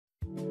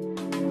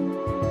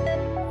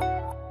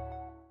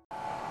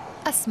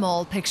A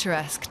small,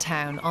 picturesque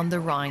town on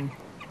the Rhine.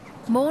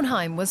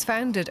 Monheim was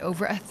founded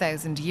over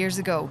 1,000 years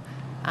ago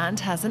and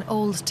has an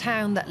old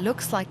town that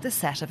looks like the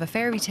set of a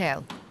fairy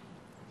tale.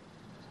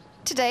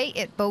 Today,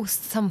 it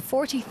boasts some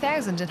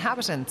 40,000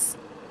 inhabitants.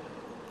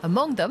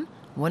 Among them,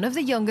 one of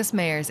the youngest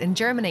mayors in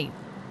Germany.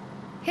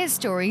 His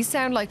stories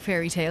sound like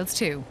fairy tales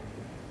too.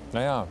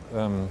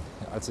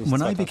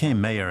 When I became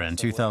mayor in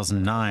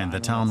 2009, the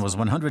town was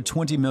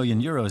 120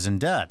 million euros in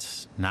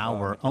debt. Now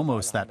we're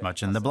almost that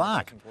much in the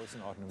black.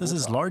 This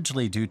is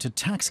largely due to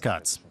tax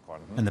cuts.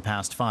 In the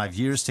past 5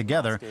 years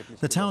together,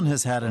 the town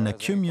has had an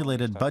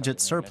accumulated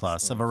budget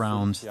surplus of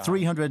around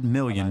 300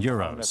 million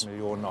euros.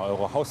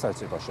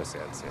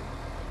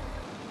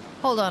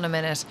 Hold on a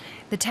minute.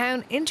 The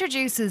town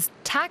introduces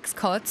tax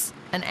cuts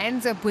and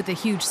ends up with a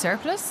huge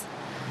surplus?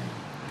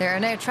 There are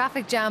now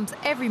traffic jams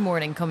every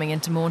morning coming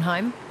into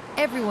Monheim.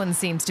 Everyone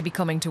seems to be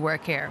coming to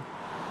work here.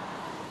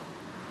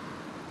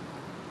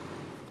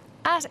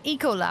 At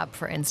Ecolab,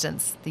 for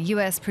instance, the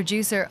US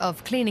producer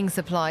of cleaning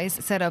supplies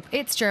set up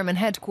its German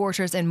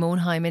headquarters in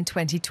Monheim in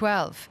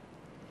 2012.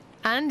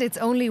 And it's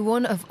only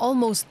one of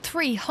almost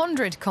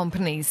 300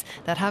 companies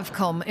that have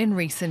come in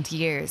recent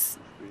years.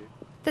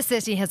 The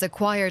city has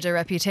acquired a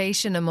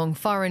reputation among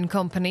foreign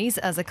companies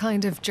as a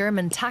kind of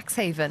German tax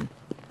haven.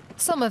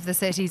 Some of the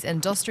city's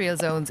industrial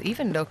zones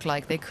even look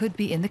like they could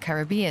be in the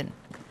Caribbean.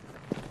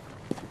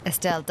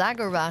 Estelle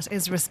Dagorat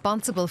is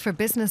responsible for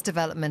business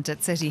development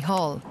at City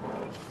Hall.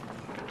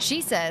 She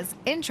says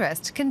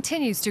interest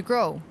continues to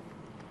grow.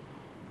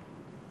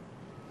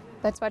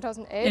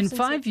 In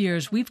 5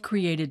 years, we've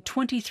created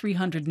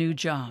 2,300 new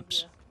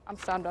jobs.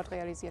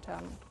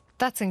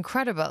 That's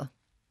incredible.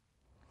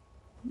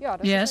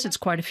 Yes, it's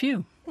quite a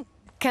few.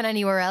 Can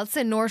anywhere else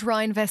in North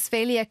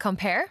Rhine-Westphalia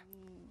compare?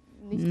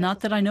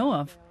 Not that I know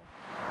of.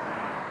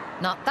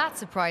 Not that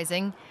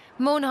surprising.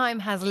 Monheim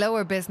has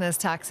lower business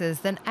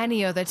taxes than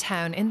any other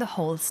town in the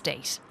whole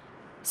state,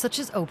 such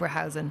as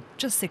Oberhausen,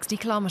 just 60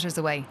 kilometres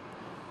away.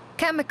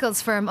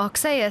 Chemicals firm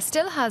Oxea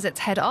still has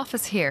its head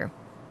office here.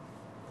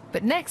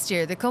 But next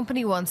year, the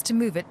company wants to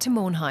move it to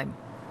Monheim.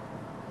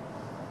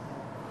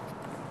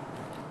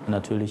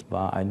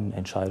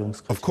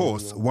 Of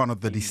course, one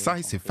of the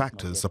decisive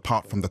factors,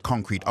 apart from the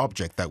concrete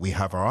object that we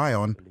have our eye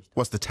on,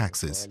 was the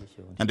taxes,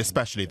 and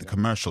especially the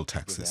commercial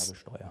taxes.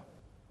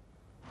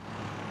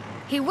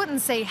 He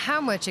wouldn't say how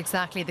much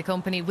exactly the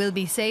company will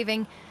be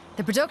saving.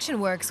 The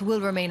production works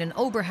will remain in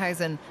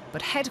Oberhausen,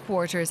 but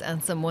headquarters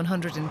and some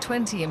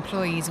 120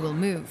 employees will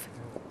move.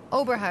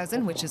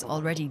 Oberhausen, which is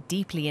already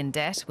deeply in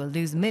debt, will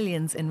lose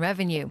millions in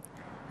revenue.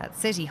 At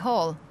City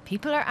Hall,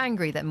 people are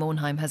angry that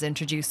Monheim has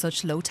introduced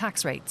such low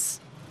tax rates.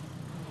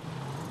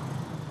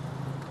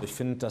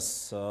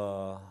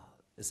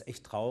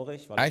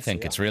 I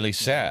think it's really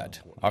sad.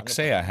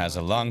 Oxea has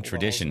a long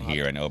tradition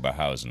here in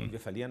Oberhausen.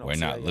 We're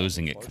not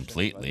losing it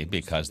completely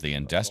because the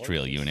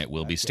industrial unit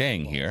will be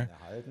staying here,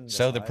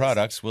 so the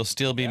products will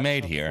still be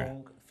made here.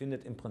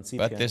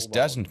 But this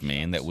doesn't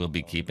mean that we'll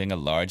be keeping a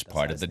large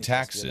part of the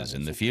taxes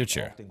in the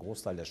future.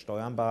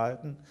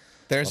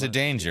 There's a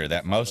danger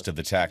that most of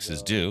the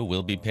taxes due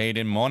will be paid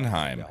in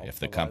Monheim if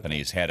the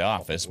company's head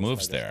office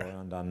moves there.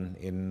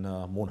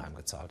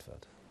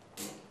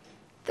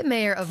 The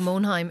mayor of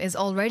Monheim is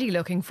already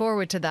looking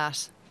forward to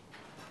that.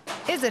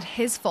 Is it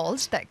his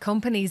fault that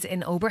companies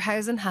in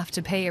Oberhausen have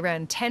to pay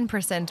around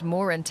 10%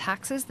 more in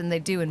taxes than they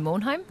do in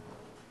Monheim?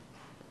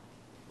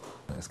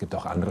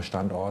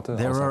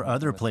 There are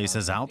other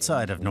places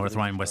outside of North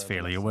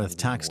Rhine-Westphalia with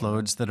tax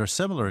loads that are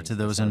similar to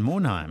those in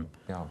Monheim.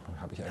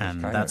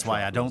 And that's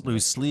why I don't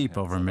lose sleep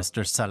over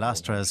Mr.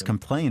 Salastra's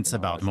complaints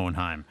about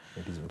Monheim.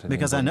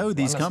 Because I know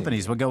these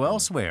companies would go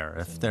elsewhere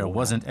if there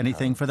wasn't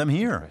anything for them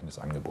here.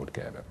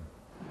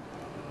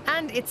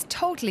 And it's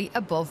totally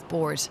above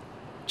board.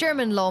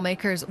 German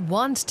lawmakers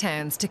want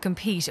towns to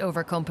compete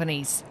over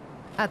companies.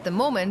 At the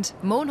moment,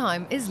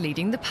 Monheim is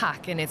leading the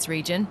pack in its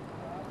region.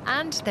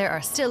 And there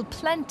are still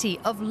plenty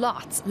of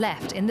lots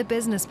left in the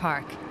business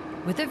park,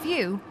 with a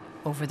view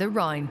over the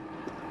Rhine.